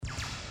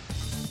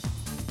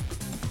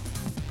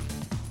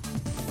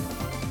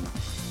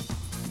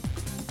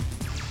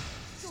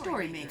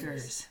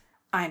Storymakers.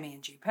 I'm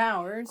Angie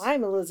Powers.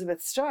 I'm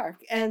Elizabeth Stark,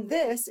 and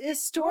this is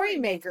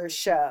Storymakers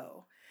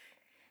Show.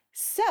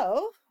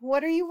 So,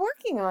 what are you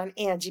working on,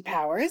 Angie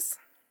Powers?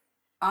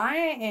 I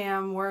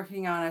am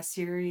working on a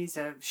series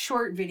of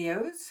short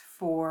videos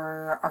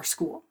for our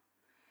school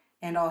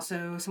and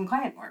also some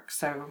client work.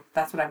 So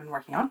that's what I've been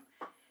working on.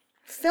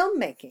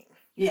 Filmmaking.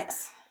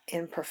 Yes.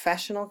 In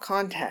professional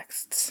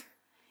contexts.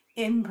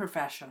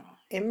 Improfessional.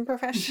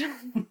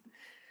 Improfessional?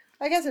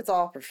 I guess it's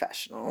all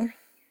professional.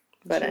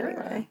 But Sure.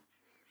 Anyway,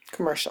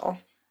 commercial.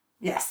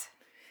 Yes.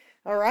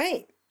 All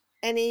right.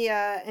 Any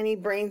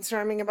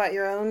brainstorming about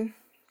your own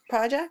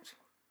project?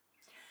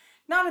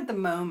 Not at the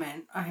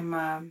moment.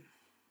 I'm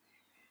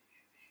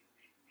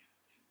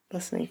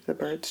Listening to the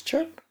birds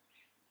chirp?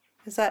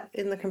 Is that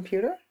in the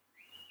computer?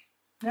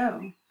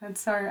 No,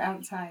 that's our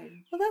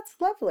outside. Well,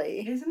 that's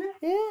lovely. Isn't it?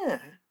 Yeah.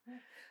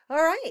 All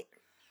right.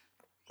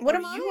 What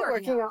am are I you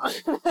working on?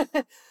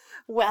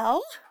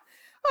 Well,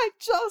 I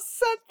just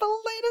sent the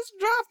latest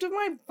draft of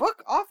my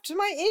book off to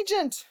my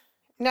agent.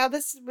 Now,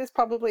 this was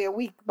probably a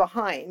week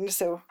behind,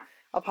 so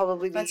I'll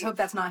probably be... Let's hope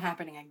that's not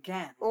happening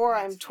again. Or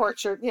I'm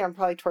tortured, I'm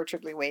probably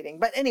torturedly waiting.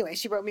 But anyway,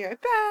 she wrote me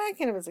right back,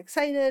 and I was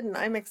excited, and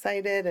I'm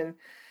excited, and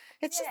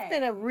it's just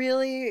been a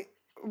really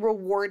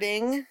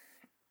rewarding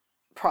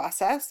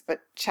process,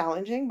 but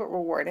challenging, but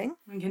rewarding.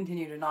 We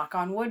continue to knock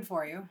on wood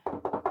for you.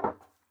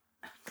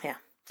 Yeah.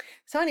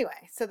 So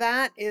anyway, so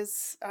that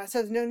is,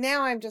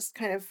 now I'm just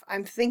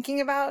I'm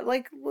thinking about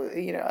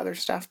other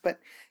stuff, but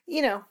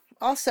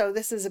also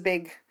this is a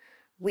big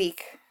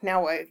week.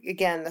 Now,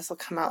 again, this will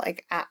come out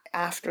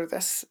after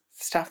this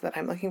stuff that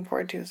I'm looking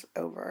forward to is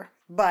over,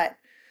 but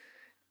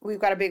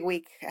we've got a big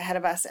week ahead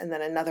of us and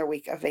then another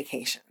week of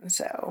vacation.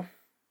 So.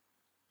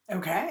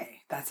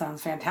 Okay. That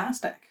sounds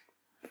fantastic.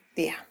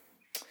 Yeah.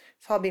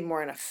 So I'll be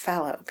more in a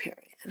fallow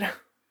period.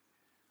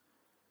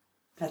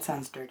 That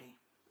sounds dirty.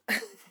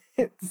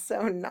 It's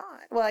so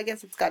not. Well, I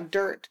guess it's got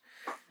dirt.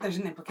 There's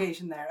an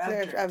implication there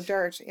Of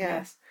dirt,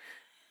 yes.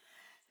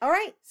 All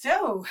right.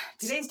 So,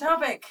 today's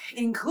topic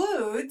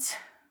includes...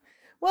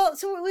 Well,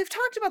 so we've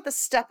talked about the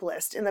step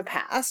list in the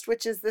past,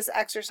 which is this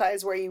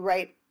exercise where you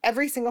write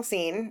every single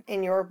scene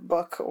in your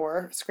book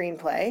or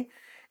screenplay,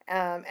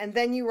 and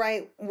then you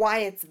write why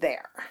it's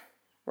there,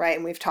 right?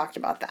 And we've talked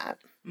about that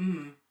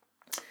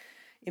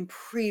in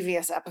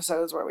previous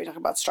episodes where we talk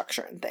about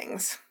structure and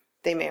things.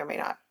 They may or may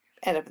not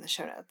end up in the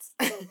show notes.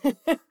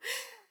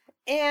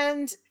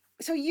 And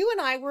so you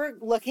and I were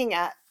looking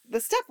at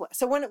the step list.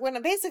 So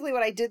when basically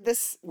what I did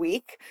this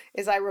week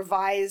is I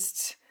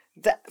revised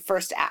the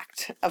first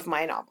act of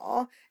my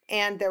novel,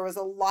 and there was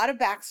a lot of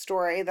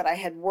backstory that I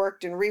had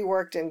worked and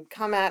reworked and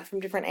come at from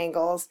different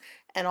angles,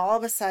 and all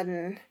of a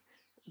sudden,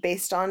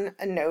 based on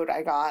a note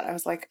I got, I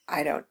was like,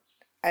 I don't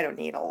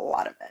need a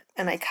lot of it,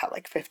 and I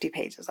cut 50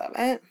 pages of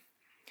it.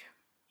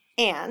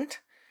 And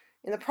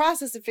in the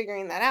process of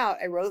figuring that out,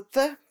 I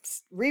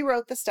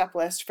rewrote the step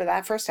list for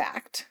that first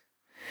act.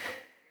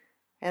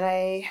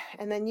 And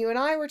then you and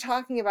I were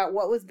talking about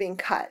what was being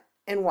cut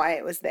and why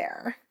it was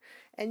there.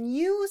 And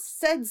you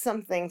said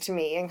something to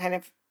me and kind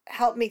of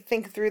helped me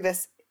think through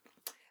this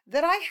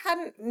that I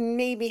hadn't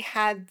maybe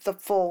had the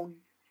full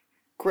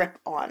grip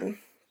on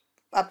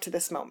up to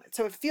this moment.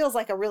 So it feels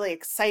like a really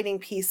exciting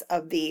piece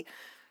of the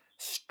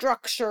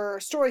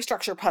story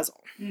structure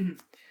puzzle. Mm-hmm.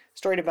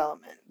 Story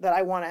development that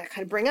I want to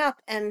kind of bring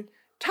up and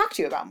talk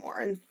to you about more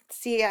and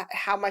see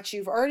how much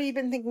you've already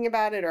been thinking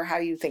about it or how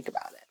you think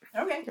about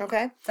it.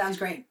 Okay. Sounds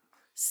great.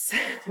 So,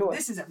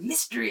 this is a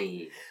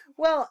mystery.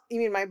 Well, you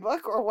mean my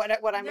book or what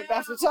I'm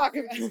about to talk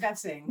about?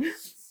 Discussing.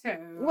 So,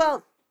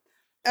 well,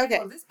 okay.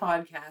 Well, this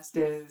podcast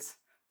is,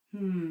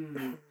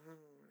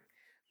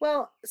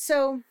 Well,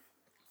 so,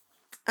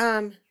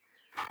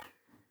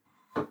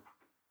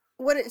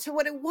 what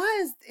it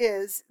was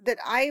is that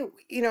I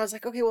was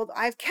like, okay, well,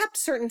 I've kept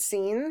certain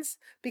scenes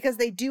because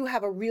they do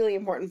have a really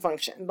important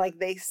function. Like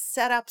they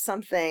set up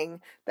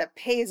something that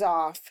pays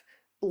off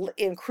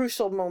in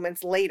crucial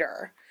moments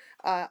later,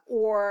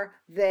 or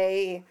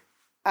they,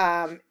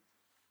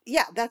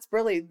 that's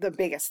really the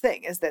biggest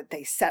thing is that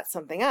they set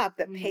something up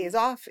that pays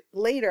off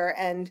later,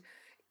 and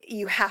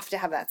you have to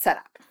have that set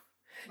up.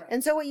 Right.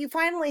 And so what you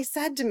finally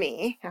said to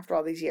me after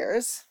all these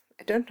years,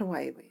 I don't know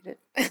why you waited.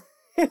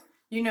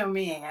 You know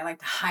me, I like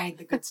to hide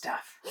the good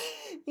stuff.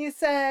 You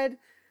said,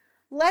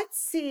 let's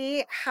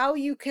see how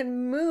you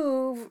can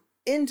move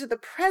into the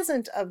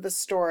present of the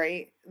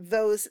story,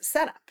 those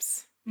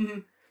setups. Mm-hmm.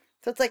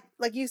 So it's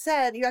like you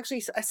said, you actually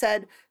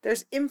said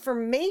there's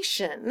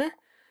information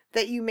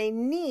that you may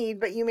need,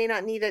 but you may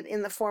not need it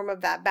in the form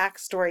of that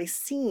backstory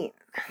scene.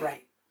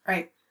 Right.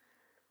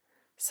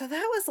 So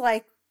that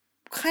was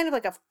kind of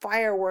like a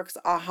fireworks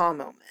aha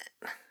moment.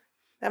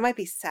 That might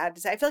be sad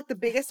to say. I feel like the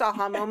biggest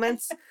aha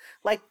moments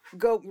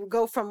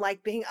go from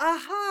being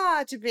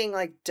aha to being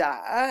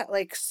duh,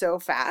 so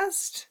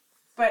fast.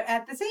 But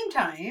at the same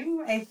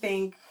time, I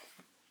think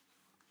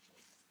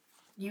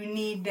you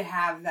need to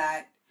have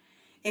that.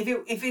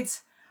 If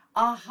it's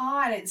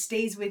aha and it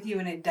stays with you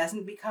and it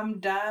doesn't become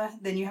duh,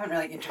 then you haven't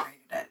really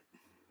integrated it.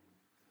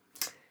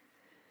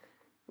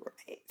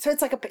 Right. so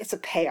it's like it's a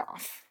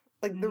payoff.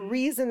 Like the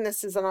reason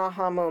this is an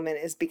aha moment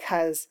is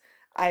because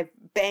I've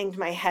banged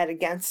my head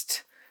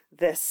against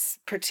this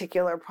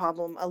particular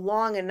problem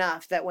long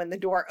enough that when the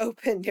door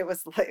opened,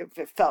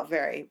 it felt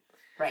very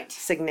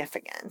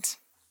significant.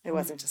 It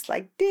wasn't just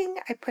like, ding,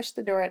 I push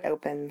the door, it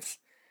opens.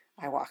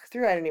 I walk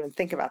through, I don't even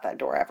think about that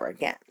door ever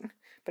again.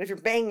 But if you're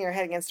banging your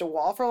head against a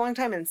wall for a long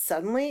time and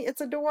suddenly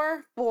it's a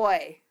door,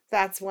 boy,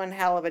 that's one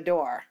hell of a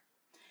door.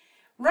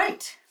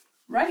 Right.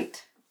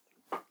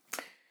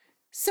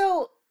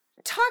 So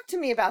talk to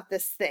me about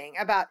this thing,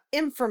 about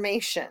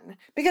information,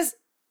 because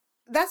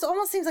that's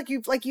almost seems like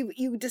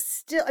you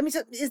distill. I mean,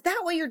 so is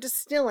that what you're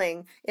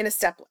distilling in a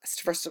step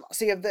list, first of all?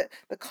 So you have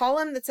the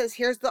column that says,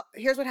 here's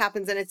what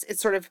happens, and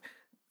it's sort of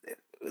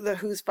the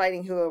who's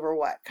fighting who over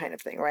what kind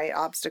of thing, right?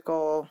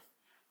 Obstacle.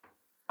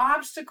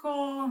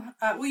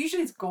 Well,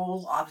 usually it's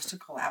goal,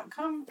 obstacle,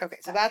 outcome. Okay,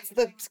 so that's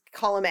the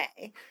column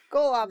A.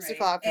 Goal,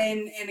 obstacle, outcome.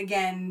 And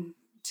again,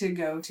 to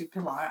go to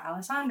Pilar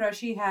Alessandra,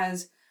 she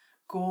has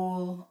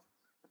goal,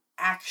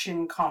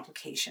 action,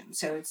 complication.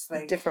 So it's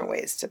like different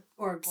ways to,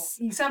 or goal,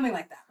 something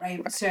like that,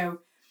 right? So,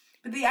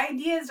 but the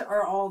ideas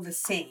are all the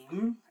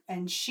same.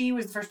 And she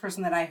was the first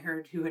person that I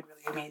heard who had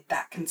really made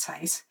that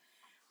concise.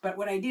 But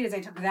what I did is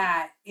I took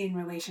that in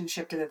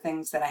relationship to the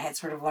things that I had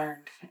sort of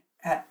learned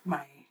at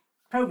my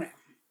program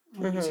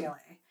at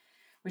UCLA,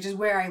 which is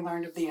where I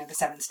learned of the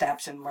 7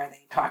 steps and where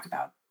they talk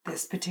about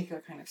this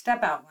particular kind of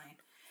step outline.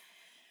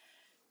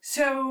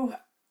 So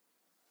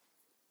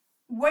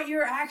what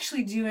you're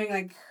actually doing,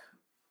 like,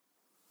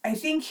 I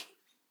think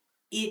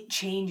it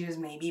changes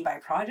maybe by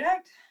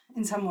project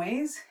in some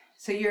ways.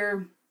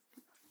 So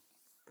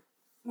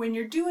when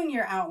you're doing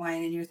your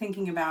outline and you're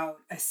thinking about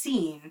a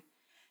scene,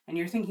 and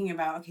you're thinking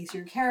about, okay, so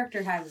your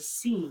character has a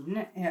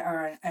scene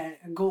or a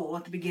goal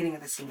at the beginning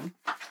of the scene.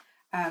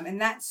 And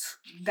that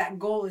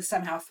goal is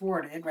somehow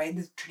thwarted, right?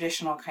 The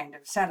traditional kind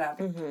of setup.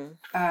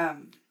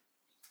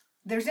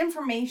 There's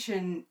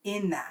information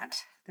in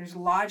that. There's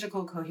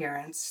logical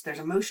coherence. There's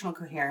emotional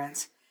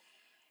coherence.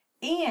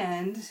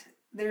 And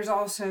there's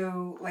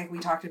also, like we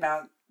talked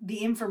about, the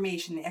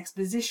information, the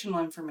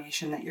expositional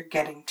information that you're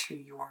getting to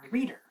your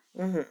reader.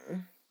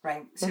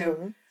 Right?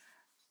 So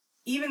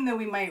even though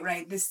we might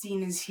write, this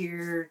scene is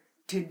here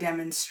to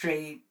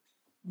demonstrate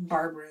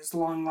Barbara's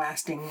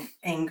long-lasting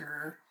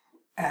anger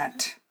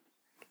at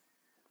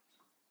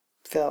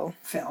Phil.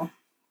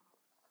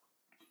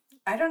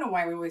 I don't know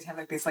why we always have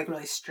like this, like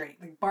really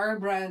straight, like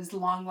Barbara's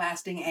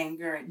long-lasting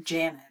anger at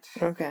Janet.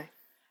 Okay.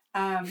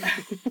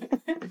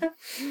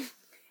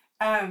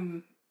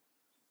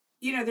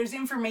 There's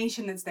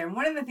information that's there. And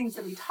one of the things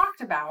that we talked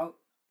about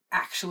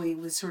actually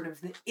was sort of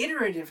the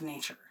iterative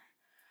nature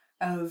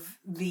of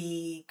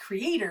the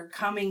creator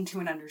coming to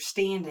an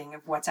understanding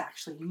of what's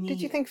actually needed.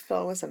 Did you think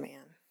Phil was a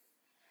man?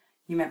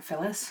 You meant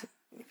Phyllis?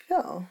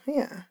 Phil,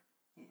 yeah.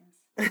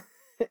 Yes.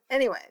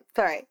 Anyway,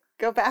 sorry.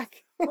 Go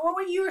back. Well,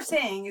 what you were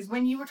saying is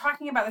when you were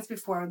talking about this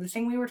before, the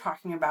thing we were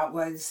talking about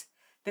was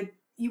that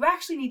you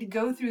actually need to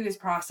go through this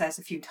process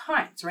a few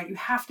times, right? You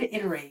have to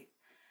iterate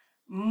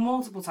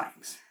multiple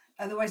times,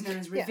 otherwise known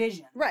as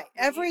revision. Yeah, right.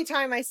 Every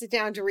time I sit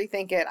down to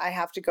rethink it, I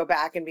have to go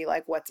back and be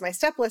like, what's my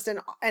step list?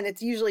 And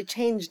it's usually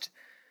changed.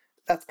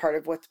 That's part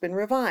of what's been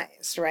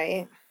revised,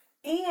 right?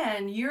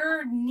 And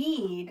your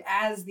need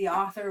as the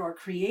author or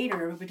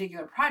creator of a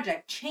particular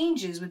project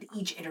changes with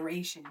each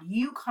iteration.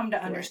 You come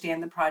to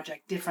understand the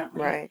project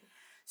differently. Right.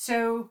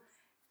 So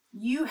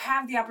you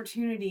have the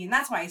opportunity, and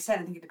that's why I said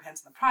I think it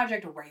depends on the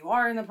project or where you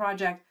are in the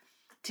project,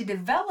 to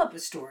develop a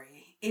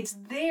story. It's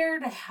there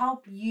to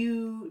help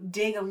you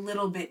dig a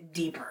little bit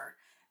deeper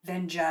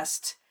than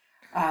just,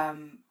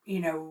 I'm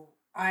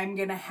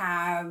going to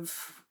have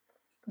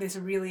this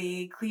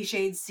really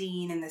cliched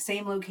scene in the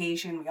same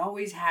location. We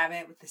always have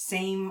it with the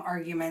same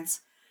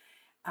arguments.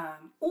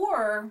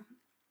 Or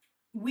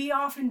we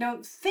often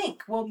don't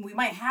think, well, we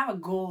might have a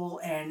goal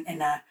and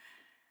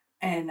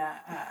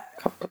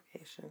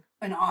complication,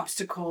 an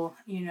obstacle,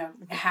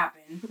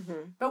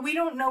 happen, but we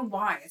don't know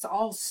why. It's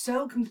all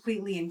so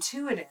completely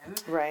intuitive,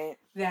 right?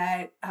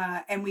 That,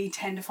 and we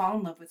tend to fall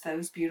in love with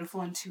those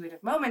beautiful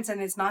intuitive moments.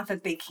 And it's not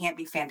that they can't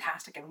be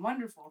fantastic and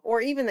wonderful,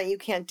 or even that you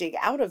can't dig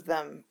out of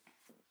them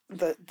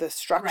the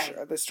structure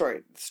of the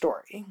story.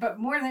 But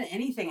more than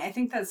anything, I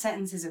think that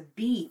sentence is a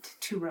beat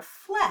to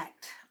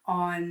reflect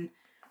on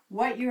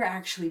what you're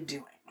actually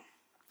doing.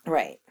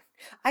 Right.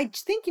 I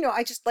think,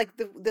 I just like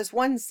this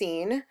one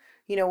scene,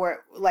 where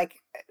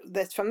like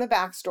that's from the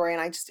backstory,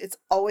 and it's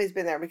always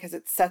been there because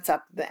it sets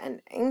up the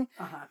ending.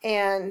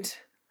 And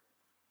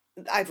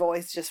I've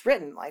always just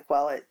written like,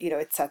 well,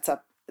 it sets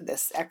up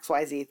this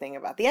XYZ thing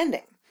about the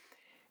ending.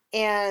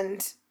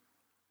 And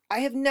I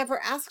have never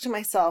asked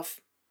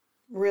myself,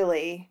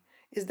 really,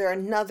 is there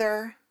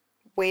another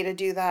way to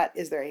do that?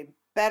 Is there a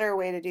better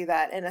way to do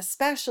that? And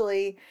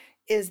especially,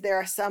 is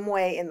there some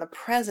way in the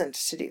present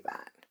to do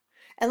that?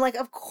 And like,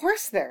 of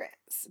course there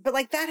is. But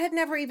like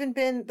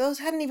those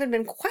hadn't even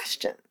been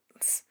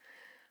questions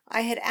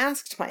I had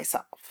asked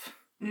myself.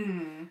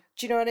 Mm.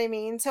 Do you know what I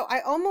mean? So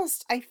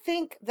I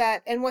think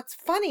that, and what's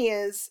funny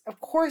is, of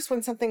course,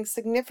 when something's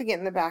significant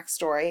in the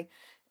backstory,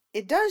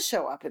 it does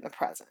show up in the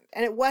present.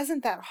 And it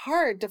wasn't that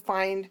hard to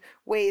find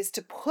ways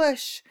to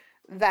push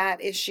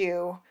that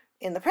issue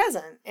in the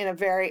present and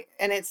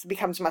it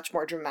becomes much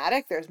more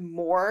dramatic. There's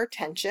more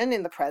tension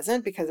in the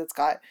present because it's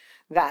got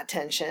that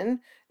tension.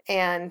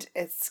 And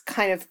it's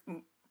kind of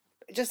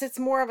just, it's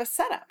more of a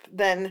setup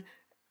than,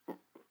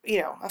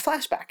 a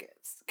flashback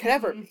could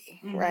ever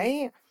be,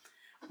 right?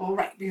 Well,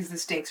 right, because the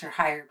stakes are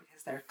higher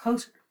because they're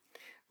closer.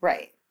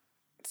 Right.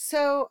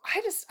 So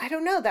I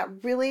don't know,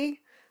 that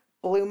really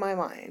blew my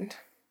mind.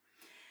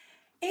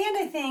 And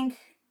I think,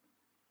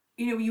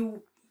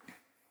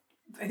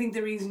 I think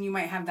the reason you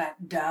might have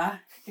that duh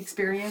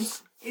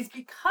experience is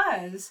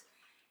because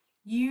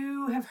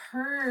you have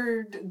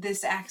heard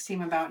this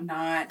axiom about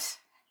not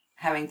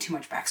having too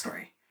much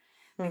backstory.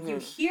 Like you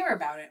hear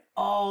about it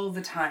all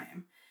the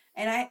time.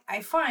 And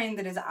I find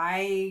that as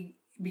I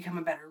become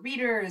a better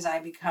reader, as I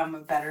become a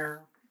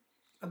better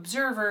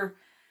observer,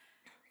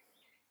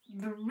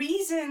 the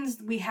reasons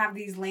we have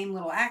these lame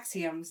little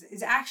axioms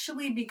is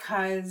actually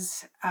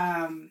because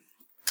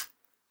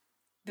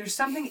there's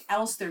something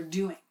else they're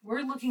doing.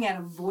 We're looking at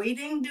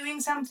avoiding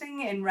doing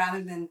something, and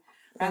rather than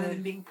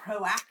being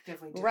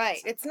proactively doing right.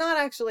 something. It's not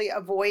actually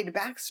avoid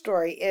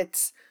backstory.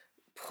 It's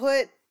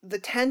put the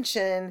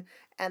tension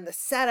and the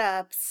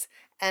setups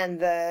and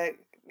the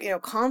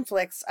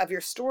conflicts of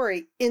your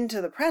story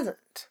into the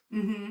present.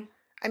 Mm-hmm.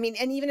 I mean,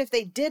 and even if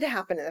they did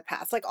happen in the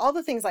past, like all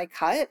the things I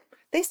cut,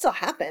 they still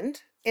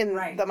happened in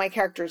my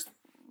characters'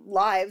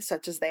 lives,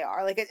 such as they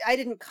are. Like I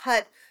didn't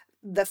cut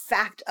the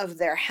fact of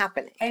their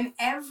happening. And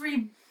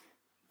every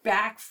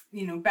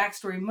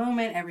backstory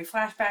moment, every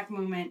flashback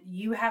moment,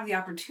 you have the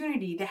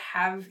opportunity to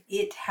have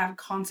it have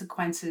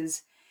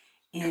consequences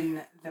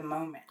in the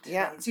moment.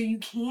 Yeah. Right? So you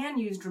can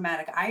use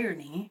dramatic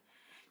irony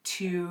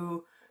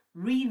to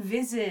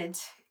revisit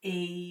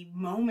a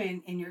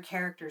moment in your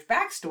character's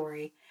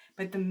backstory,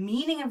 but the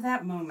meaning of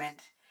that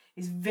moment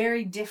is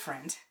very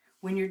different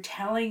when you're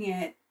telling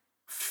it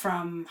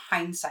from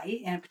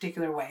hindsight in a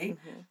particular way.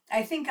 Mm-hmm.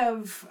 I think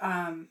of,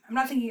 I'm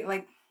not thinking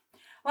like,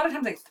 a lot of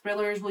times like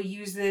thrillers will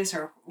use this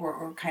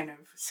or kind of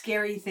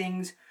scary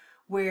things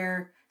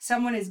where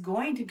someone is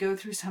going to go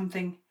through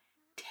something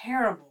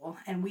terrible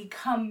and we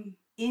come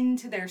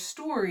into their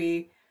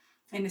story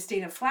in a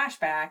state of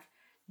flashback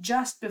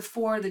just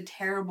before the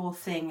terrible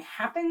thing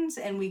happens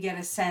and we get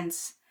a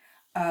sense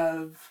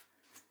of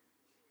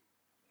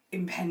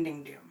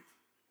impending doom.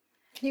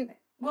 Can you...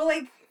 Well,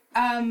 like,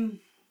 I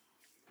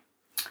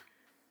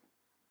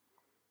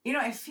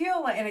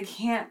feel like, and I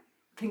can't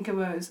think of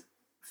a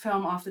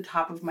film off the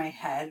top of my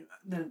head,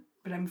 but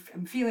I'm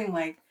feeling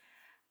like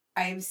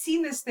I've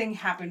seen this thing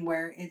happen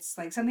where it's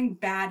like something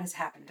bad has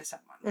happened to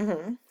someone.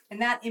 Mm-hmm.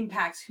 And that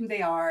impacts who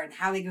they are and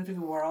how they go through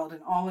the world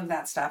and all of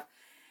that stuff.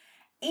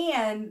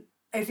 And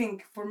I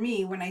think for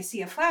me, when I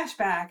see a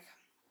flashback,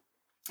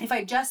 if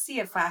I just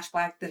see a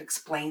flashback that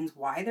explains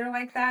why they're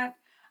like that,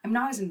 I'm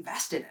not as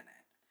invested in it.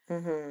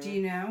 Mm-hmm. Do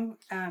you know?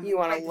 You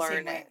want to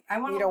learn it.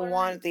 You don't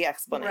want the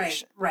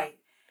explanation. Right.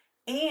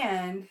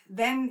 And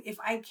then if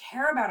I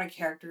care about a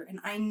character and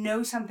I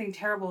know something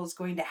terrible is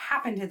going to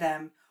happen to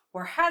them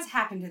or has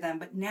happened to them,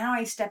 but now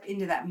I step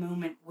into that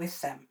moment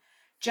with them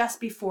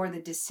just before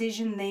the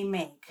decision they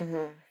make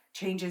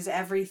changes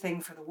everything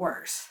for the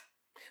worse.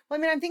 Well,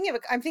 I mean, I'm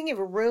thinking of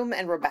Room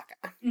and Rebecca.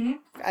 Mm-hmm.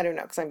 I don't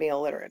know because I'm being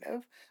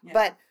alliterative. Yeah.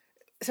 But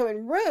so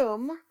in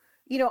Room,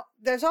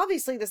 there's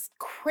obviously this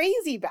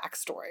crazy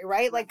backstory,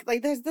 right? Like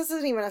this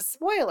isn't even a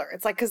spoiler.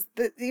 It's like, because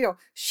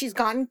she's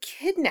gotten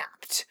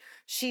kidnapped.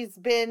 She's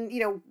been,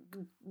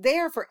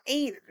 there for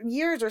 8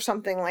 years or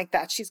something like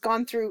that. She's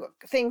gone through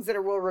things that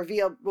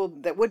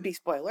that would be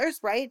spoilers,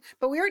 right?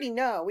 But we already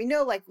know. We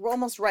know, like,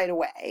 almost right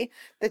away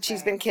that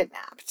she's been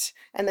kidnapped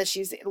and that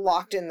she's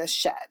locked in this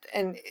shed.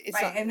 And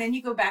it's right. And then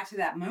you go back to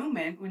that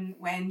moment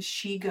when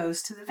she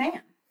goes to the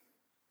van.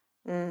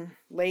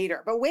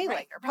 Later, but way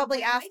later.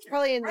 Probably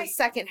in the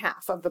second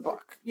half of the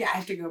book. Yeah, I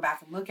have to go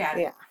back and look at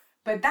it. Yeah.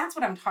 But that's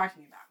what I'm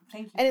talking about.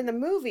 Thank you. And in the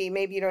movie,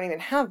 maybe you don't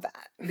even have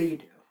that. But you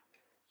do.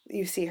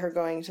 You see her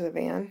going to the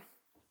van.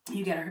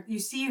 You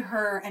see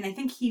her, and I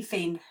think he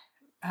feigned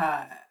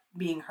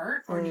being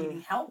hurt or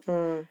needing help,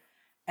 and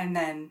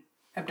then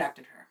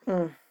abducted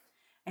her.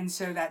 And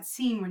so that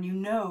scene when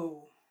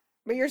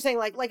But you're saying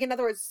like in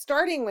other words,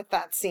 starting with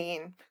that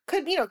scene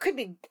could be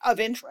of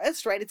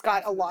interest, right? It's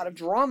got a lot of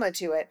drama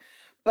to it,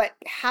 but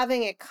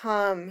having it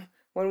come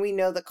when we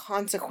know the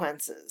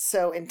consequences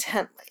so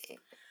intently.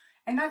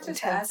 And not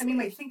just us. I mean,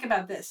 like, think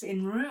about this.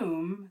 In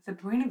Room, the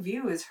point of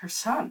view is her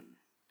son.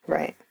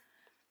 Right.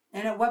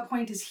 And at what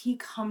point does he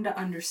come to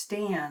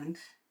understand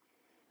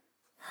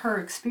her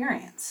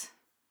experience?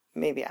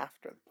 Maybe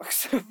after the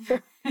book's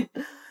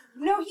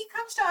No, he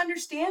comes to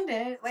understand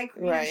it. Like,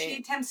 she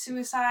attempts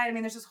suicide. I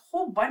mean, there's this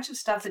whole bunch of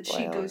stuff that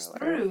she goes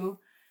through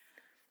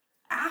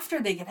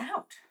after they get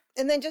out.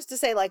 And then just to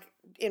say, like,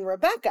 in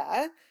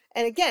Rebecca,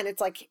 and again,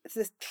 it's like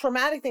this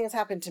traumatic thing has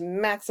happened to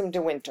Maxim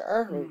de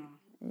Winter, who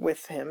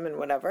with him and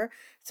whatever.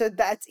 So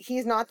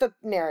he's not the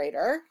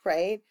narrator,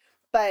 right?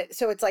 But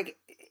so it's like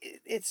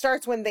it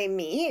starts when they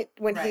meet,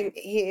 when Right.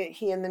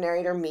 he and the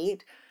narrator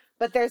meet,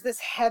 but there's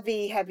this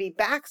heavy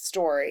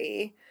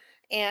backstory,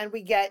 and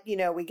we get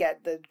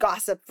the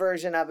gossip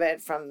version of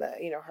it from the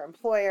her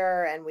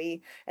employer,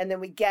 and then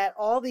we get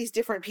all these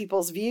different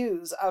people's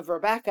views of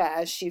Rebecca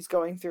as she's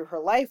going through her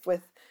life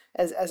with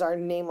as our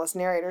nameless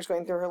narrator's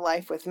going through her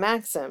life with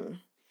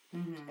Maxim.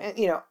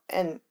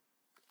 And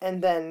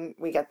and then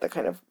we get the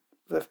kind of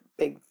the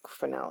big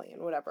finale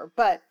and whatever.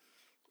 But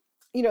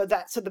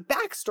so the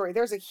backstory,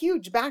 there's a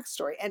huge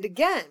backstory, and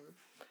again,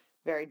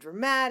 very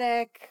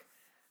dramatic,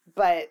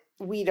 but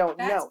we don't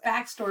know.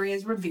 Backstory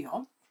is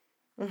reveal.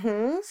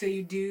 Mm-hmm. So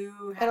you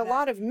do have and a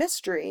lot of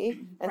mystery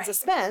and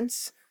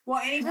suspense.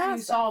 Well, anytime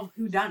you solve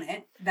who done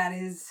it, that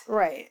is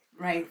right.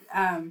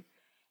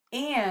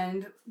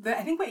 And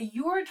I think what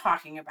you're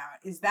talking about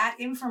is that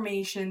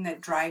information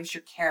that drives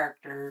your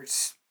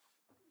character's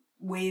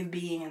way of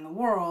being in the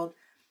world.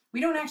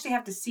 We don't actually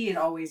have to see it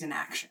always in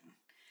action.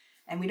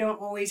 And we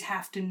don't always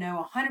have to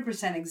know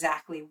 100%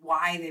 exactly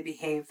why they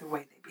behave the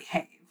way they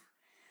behave.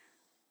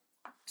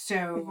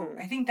 So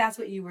I think that's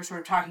what you were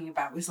sort of talking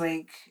about, was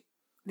like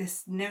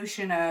this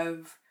notion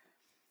of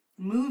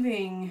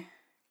moving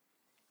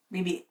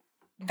maybe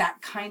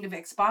that kind of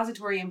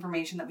expository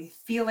information that we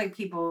feel like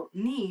people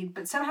need,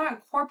 but somehow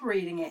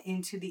incorporating it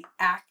into the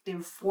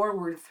active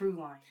forward through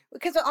line.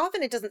 Because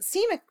often it doesn't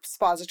seem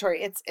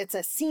expository. It's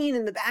a scene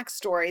in the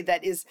backstory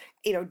that is,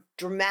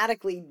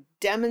 dramatically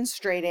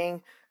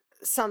demonstrating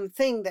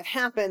something that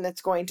happened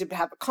that's going to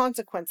have a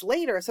consequence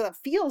later. So that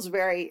feels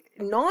very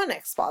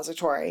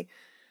non-expository.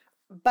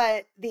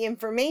 But the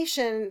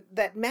information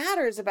that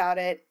matters about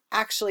it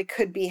actually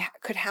could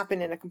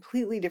happen in a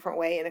completely different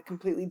way, in a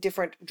completely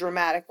different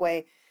dramatic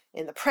way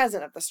in the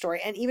present of the story.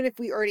 And even if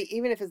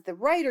as the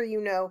writer,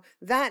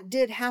 that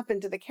did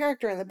happen to the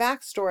character in the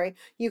backstory,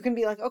 you can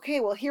be like, okay,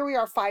 well, here we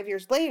are 5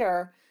 years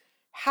later.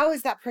 How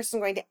is that person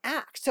going to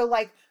act? So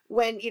like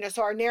when,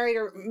 so our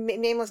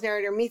nameless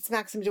narrator meets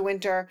Maxim de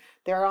Winter,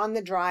 they're on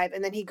the drive,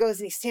 and then he goes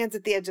and he stands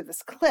at the edge of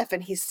this cliff,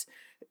 and he's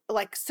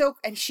like,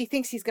 and she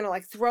thinks he's going to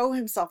like throw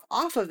himself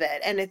off of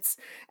it.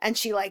 And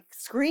she like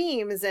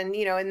screams, and,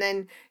 and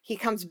then he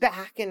comes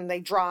back and they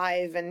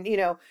drive, and,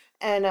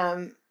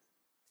 and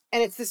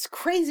it's this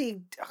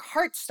crazy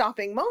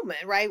heart-stopping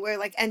moment, right? Where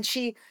like, and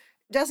she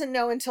doesn't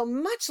know until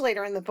much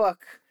later in the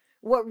book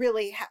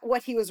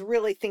what he was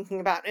really thinking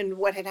about and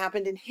what had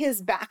happened in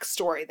his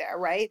backstory there,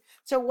 right?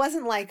 So it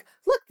wasn't like,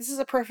 look, this is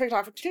a perfect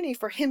opportunity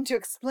for him to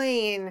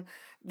explain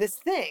this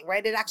thing,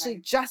 right? It actually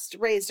just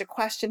raised a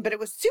question, but it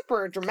was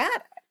super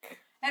dramatic.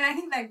 And I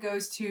think that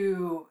goes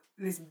to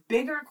this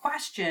bigger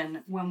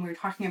question when we're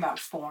talking about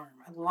form.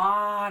 A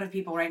lot of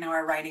people right now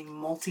are writing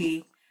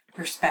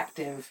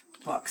multi-perspective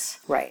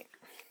books. Right.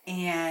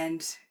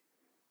 And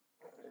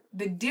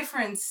the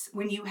difference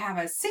when you have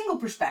a single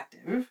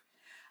perspective,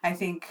 I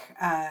think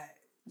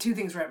two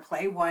things were at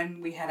play.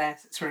 One, we had a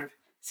sort of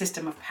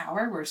system of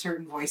power where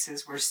certain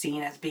voices were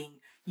seen as being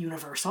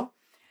universal.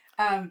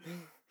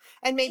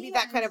 And maybe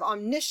that kind of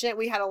omniscient,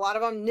 we had a lot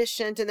of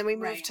omniscient, and then we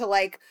moved to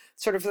like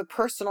sort of the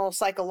personal,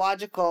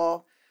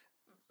 psychological,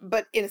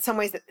 but in some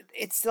ways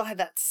it still had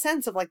that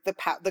sense of like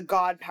the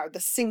God power, the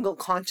single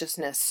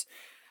consciousness,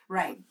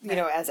 right?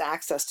 As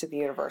access to the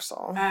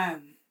universal.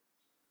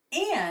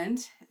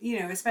 And,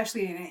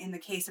 especially in the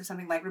case of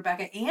something like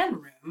Rebecca and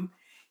Room,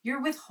 you're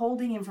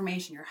withholding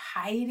information, you're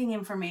hiding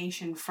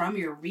information from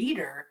your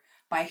reader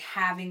by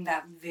having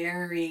that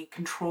very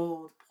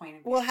controlled point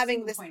of view. Well,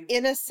 having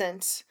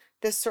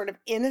this sort of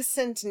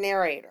innocent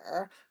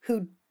narrator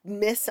who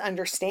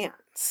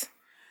misunderstands.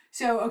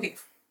 So, okay.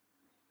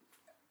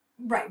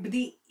 Right, but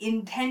the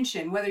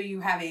intention, whether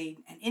you have an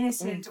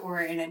innocent or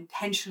an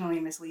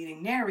intentionally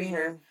misleading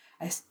narrator,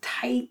 a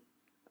tight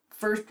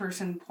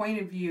first-person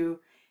point of view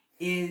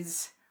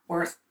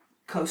or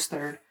close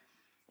third,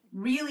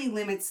 really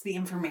limits the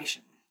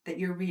information that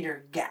your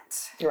reader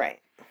gets. Right.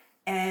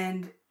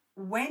 And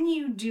when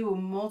you do a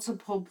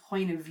multiple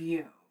point of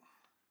view,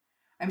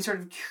 I'm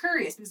sort of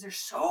curious because there's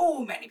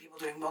so many people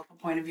doing multiple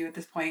point of view at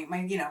this point,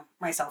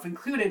 myself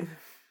included.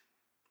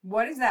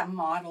 What does that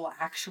model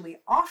actually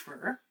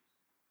offer?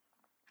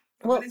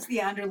 What is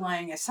the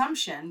underlying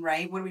assumption,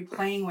 right? What are we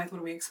playing with? What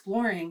are we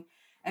exploring?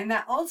 And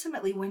that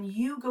ultimately, when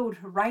you go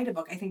to write a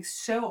book, I think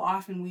so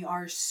often we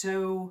are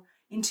so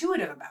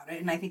intuitive about it,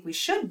 and I think we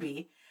should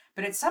be,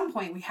 but at some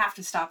point we have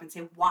to stop and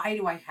say, why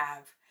do I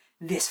have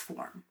this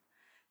form?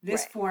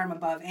 This form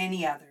above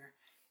any other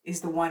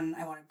is the one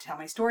I want to tell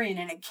my story in,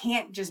 and it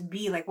can't just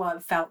be like, well,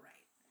 it felt right.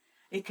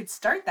 It could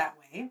start that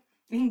way.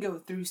 You can go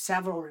through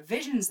several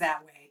revisions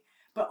that way,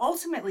 but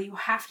ultimately you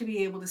have to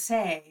be able to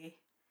say,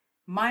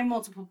 my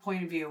multiple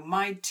point of view,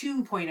 my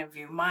two point of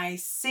view, my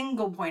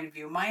single point of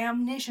view, my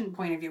omniscient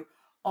point of view,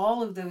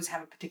 all of those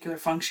have a particular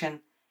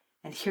function,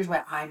 and here's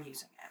why I'm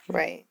using it.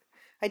 Right.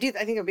 I think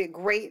it would be a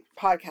great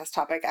podcast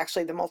topic,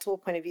 actually, the multiple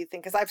point of view thing,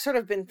 because I've sort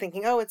of been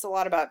thinking, it's a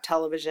lot about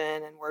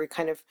television, and we're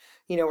kind of,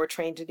 we're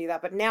trained to do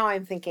that. But now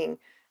I'm thinking,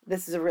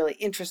 this is a really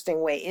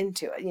interesting way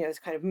into it. It's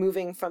kind of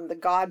moving from the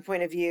God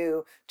point of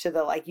view to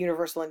the like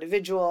universal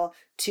individual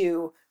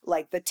to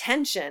like the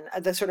tension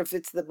of the sort of,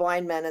 it's the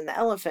blind man and the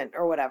elephant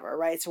or whatever,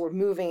 right? So we're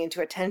moving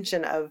into a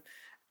tension of,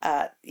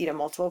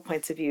 multiple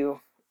points of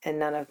view, and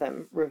none of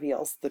them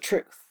reveals the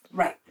truth.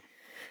 Right.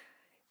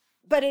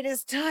 But it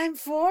is time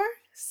for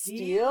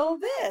Steal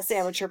This.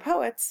 Amateur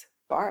poets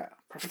borrow.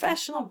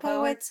 Professional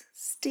poets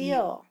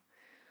steal.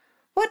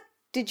 What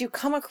did you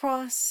come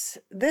across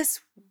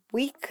this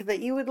week that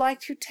you would like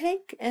to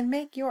take and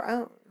make your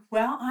own?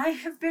 Well, I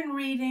have been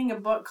reading a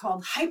book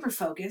called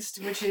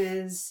Hyperfocused, which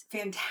is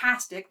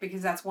fantastic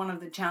because that's one of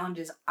the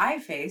challenges I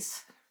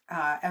face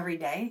every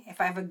day.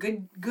 If I have a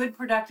good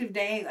productive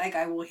day, like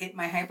I will hit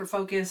my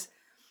hyperfocus,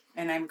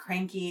 and I'm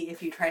cranky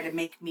if you try to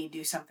make me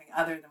do something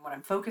other than what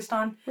I'm focused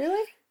on.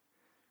 Really?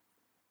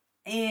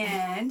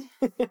 And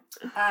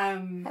I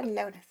hadn't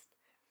noticed.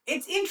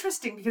 It's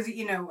interesting because,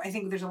 I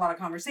think there's a lot of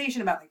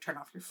conversation about like turn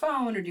off your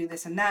phone or do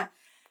this and that.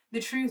 The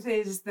truth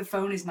is the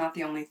phone is not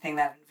the only thing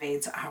that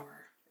invades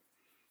our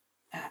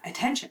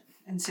attention.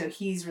 And so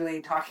he's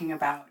really talking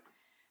about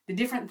the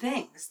different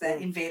things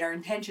that invade our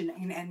attention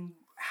and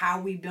how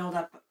we build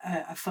up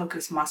a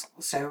focus muscle.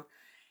 So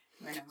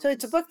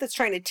it's a book that's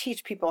trying to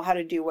teach people how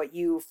to do what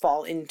you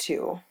fall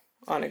into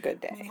on a good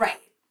day. Right.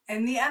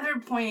 And the other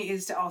point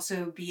is to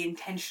also be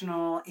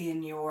intentional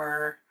in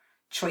your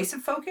choice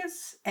of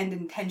focus and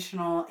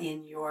intentional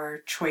in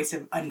your choice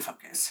of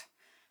unfocus.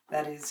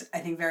 That is, I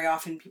think very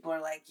often people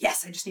are like,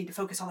 yes, I just need to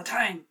focus all the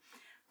time.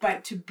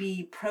 But to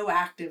be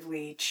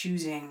proactively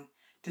choosing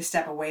to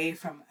step away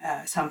from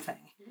something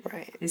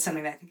is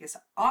something that I think is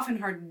often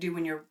hard to do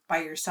when you're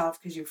by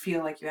yourself because you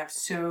feel like you have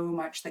so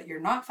much that you're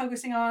not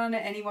focusing on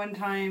at any one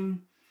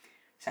time.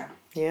 So.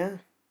 Yeah.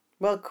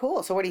 Well,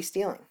 cool. So what are you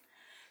stealing?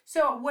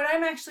 So what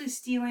I'm actually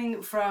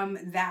stealing from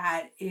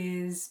that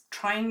is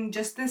trying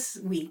just this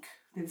week,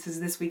 this is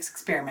this week's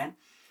experiment,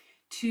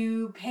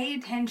 to pay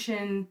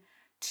attention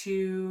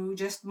to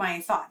just my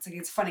thoughts. Like,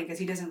 it's funny because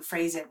he doesn't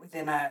phrase it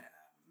within a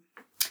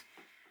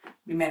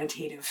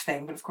meditative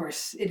thing, but of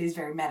course it is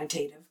very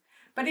meditative.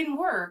 But in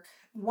work,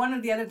 one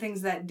of the other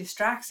things that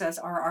distracts us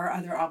are our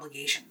other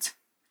obligations.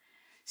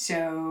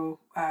 So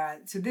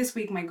this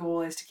week my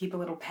goal is to keep a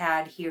little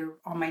pad here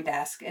on my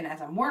desk, and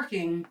as I'm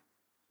working,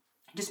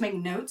 just make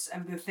notes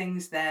of the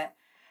things that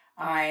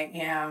I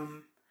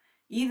am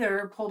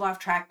either pulled off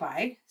track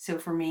by. So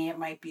for me, it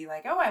might be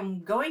like,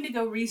 I'm going to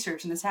go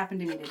research, and this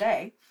happened to me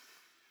today.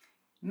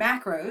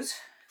 Macros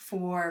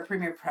for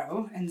Premiere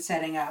Pro and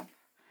setting up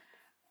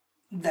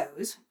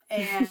those.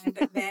 And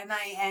then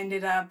I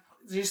ended up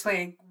just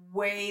like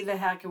way the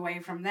heck away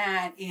from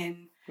that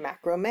in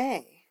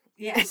macrame.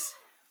 Yes.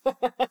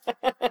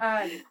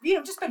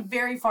 Just but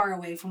very far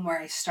away from where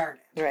I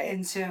started. Right.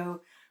 And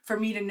so for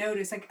me to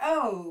notice, like,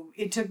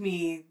 it took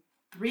me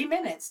 3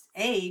 minutes,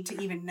 A, to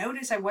even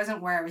notice I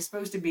wasn't where I was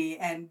supposed to be,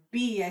 and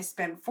B, I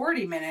spent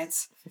 40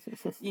 minutes,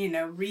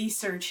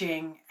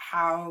 researching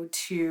how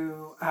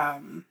to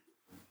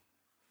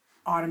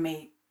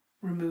automate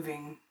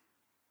removing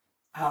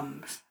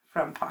from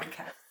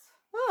podcasts.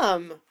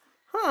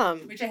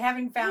 Which I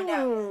haven't found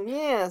out.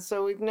 Yeah,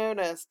 so we've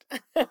noticed.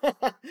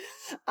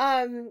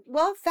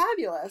 Well,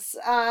 fabulous.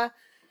 I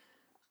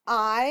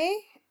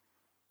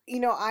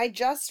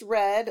just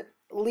read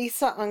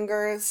Lisa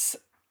Unger's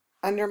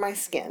Under My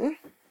Skin,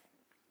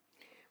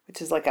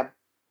 which is like a,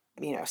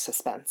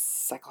 suspense,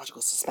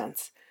 psychological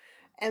suspense.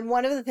 And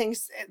one of the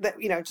things that,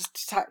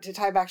 just to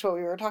tie back to what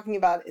we were talking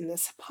about in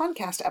this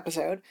podcast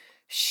episode,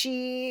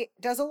 she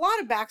does a lot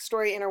of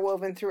backstory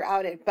interwoven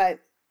throughout it, but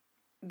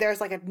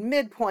there's like a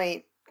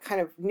midpoint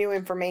kind of new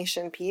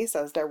information piece,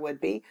 as there would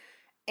be.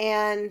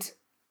 And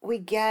we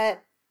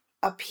get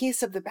a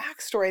piece of the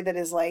backstory that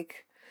is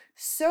like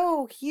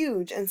so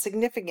huge and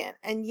significant,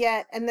 and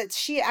that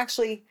she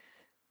actually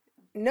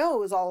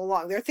knows all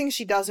along. There are things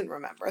she doesn't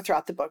remember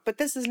throughout the book, but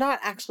this is not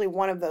actually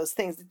one of those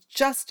things. It's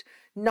just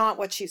not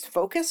what she's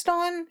focused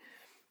on.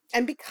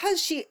 And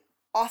because she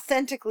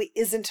authentically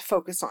isn't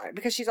focused on it,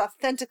 because she's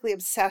authentically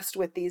obsessed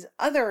with these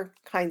other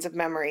kinds of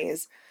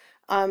memories,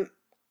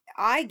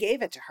 I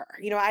gave it to her.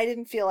 I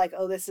didn't feel like,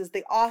 this is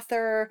the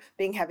author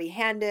being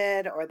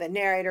heavy-handed or the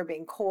narrator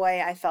being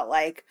coy. I felt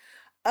like,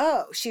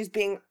 her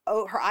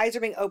eyes are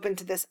being open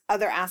to this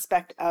other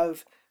aspect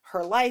of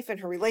her life and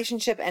her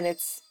relationship, and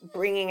it's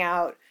bringing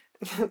out,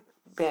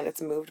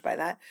 Bandit's moved by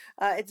that.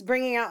 It's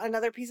bringing out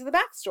another piece of the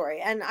backstory.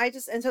 And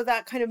so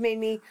that kind of made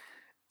me,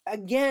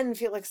 again,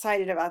 feel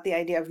excited about the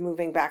idea of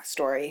moving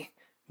backstory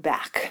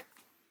back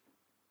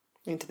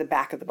into the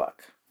back of the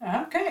book.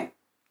 Okay.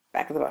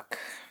 Back of the book.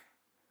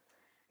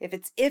 If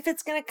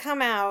it's going to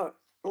come out,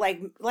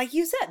 like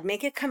you said,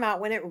 make it come out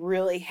when it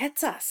really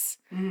hits us.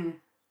 Mm.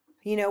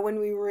 When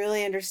we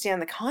really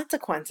understand the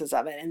consequences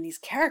of it and these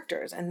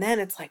characters. And then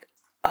it's like,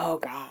 oh,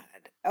 God.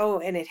 Oh,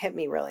 and it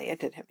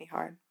did hit me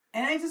hard.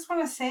 And I just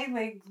want to say,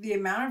 like, the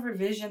amount of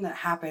revision that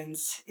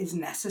happens is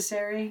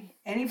necessary.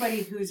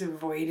 Anybody who's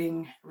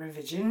avoiding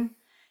revision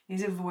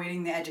is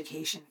avoiding the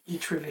education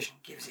each revision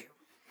gives you.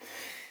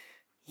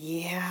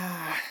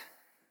 Yeah.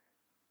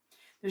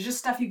 there's just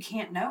stuff you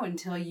can't know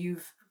until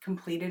you've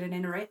completed an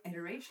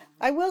iteration.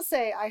 I will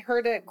say I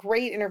heard a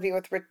great interview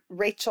with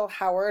Rachel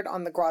Howard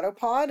on the Grotto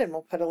Pod, and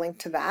we'll put a link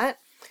to that.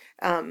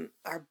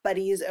 Our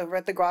buddies over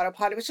at the Grotto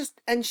Pod. It was just,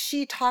 and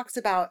she talks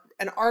about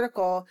an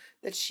article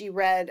that she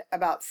read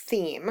about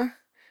theme,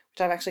 which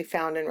I've actually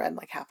found and read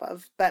like half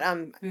of. But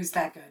who's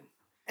that good?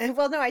 And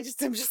well, no, I'm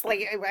just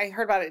like I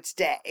heard about it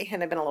today,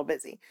 and I've been a little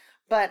busy.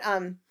 But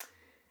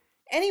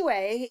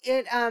anyway,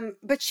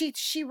 but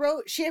she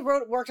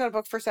worked on a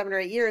book for 7 or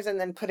 8 years and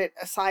then put it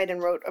aside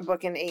and wrote a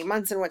book in 8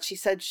 months. And what she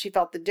said she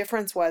felt the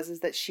difference is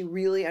that she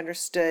really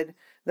understood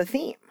the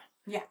theme.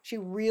 Yeah. She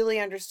really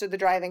understood the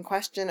driving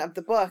question of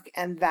the book,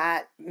 and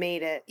that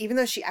made it, even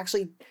though she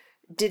actually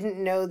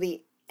didn't know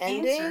the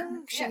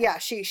ending.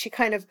 She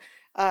kind of,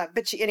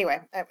 but she,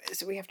 anyway,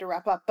 so we have to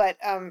wrap up, but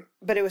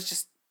it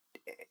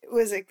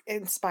was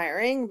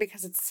inspiring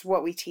because it's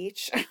what we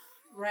teach.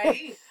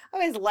 Right. I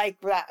always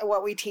like that,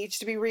 what we teach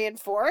to be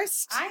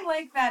reinforced. I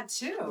like that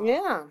too.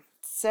 Yeah.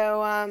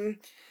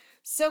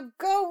 So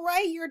go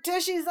write your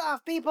tushies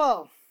off,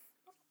 people.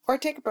 Or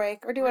take a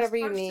break, or do whatever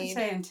you need. To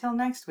say until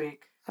next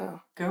week.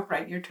 Oh. Go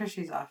write your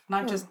tushies off.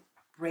 Not just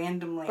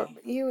randomly.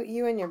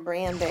 You and your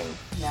branding.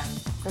 Yeah.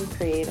 I'm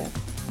creative.